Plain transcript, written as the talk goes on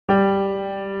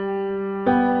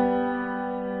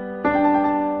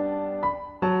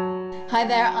Hi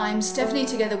there, I'm Stephanie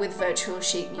together with Virtual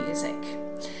Sheet Music.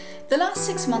 The last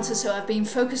 6 months or so I've been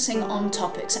focusing on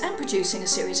topics and producing a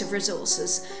series of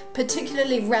resources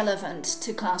particularly relevant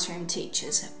to classroom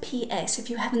teachers. P.S. If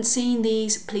you haven't seen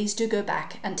these, please do go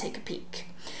back and take a peek.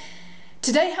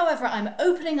 Today, however, I'm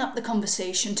opening up the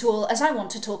conversation to all as I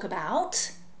want to talk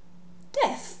about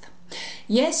death.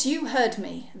 Yes, you heard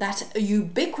me, that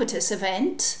ubiquitous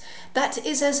event that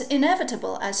is as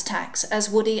inevitable as tax, as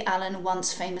Woody Allen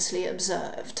once famously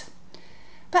observed.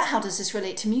 But how does this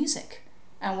relate to music?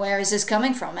 And where is this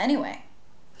coming from anyway?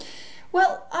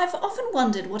 Well, I've often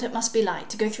wondered what it must be like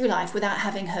to go through life without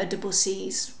having heard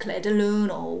Debussy's Clair de Lune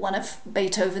or one of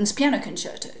Beethoven's piano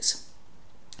concertos.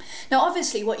 Now,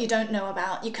 obviously, what you don't know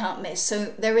about, you can't miss,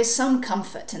 so there is some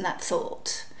comfort in that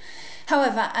thought.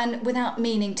 However, and without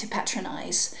meaning to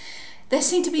patronise, there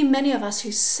seem to be many of us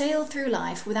who sail through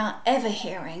life without ever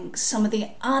hearing some of the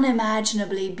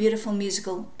unimaginably beautiful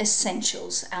musical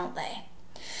essentials out there.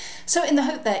 So in the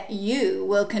hope that you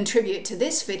will contribute to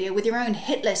this video with your own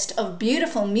hit list of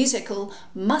beautiful musical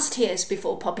must-hears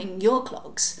before popping your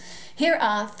clogs, here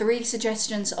are 3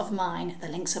 suggestions of mine, the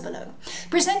links are below,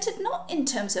 presented not in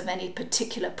terms of any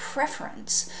particular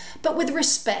preference, but with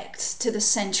respect to the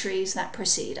centuries that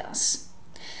precede us.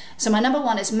 So my number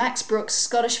 1 is Max Bruch's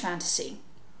Scottish Fantasy.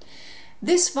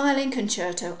 This violin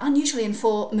concerto, unusually in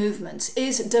 4 movements,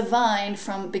 is divine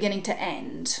from beginning to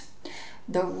end.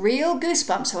 The real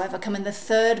goosebumps, however, come in the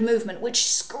 3rd movement,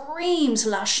 which screams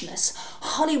lushness,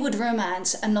 Hollywood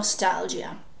romance and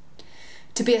nostalgia.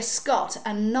 To be a Scot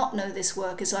and not know this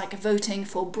work is like voting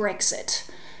for Brexit.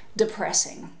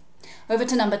 Depressing. Over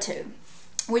to number 2,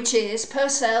 which is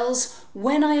Purcell's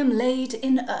When I Am Laid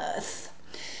in Earth.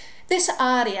 This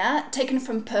aria, taken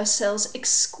from Purcell's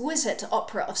exquisite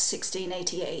opera of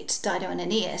 1688, Dido and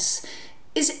Aeneas,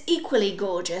 is equally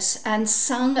gorgeous and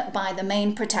sung by the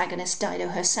main protagonist, Dido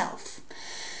herself.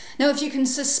 Now, if you can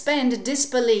suspend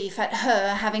disbelief at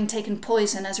her having taken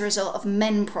poison as a result of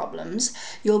men problems,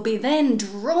 you'll be then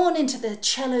drawn into the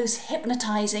cello's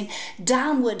hypnotizing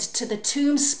downward to the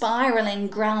tomb spiraling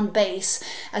ground bass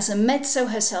as the mezzo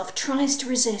herself tries to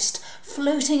resist,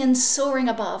 floating and soaring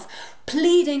above,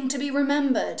 pleading to be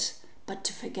remembered, but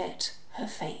to forget her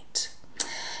fate.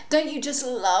 Don't you just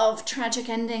love tragic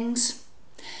endings?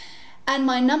 And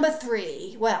my number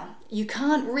 3, well, you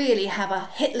can't really have a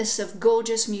hit list of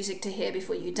gorgeous music to hear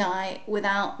before you die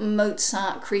without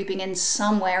Mozart creeping in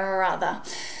somewhere or other.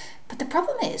 But the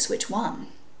problem is, which one?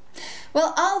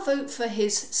 Well, I'll vote for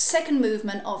his 2nd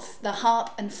movement of the harp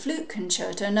and flute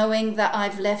concerto, knowing that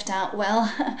I've left out,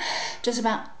 well, just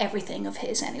about everything of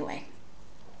his anyway.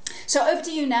 So over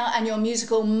to you now and your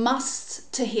musical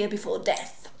must to hear before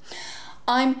death.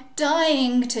 I'm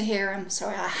dying to hear him.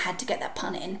 Sorry, I had to get that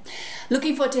pun in.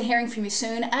 Looking forward to hearing from you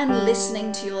soon and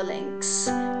listening to your links.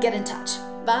 Get in touch.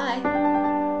 Bye.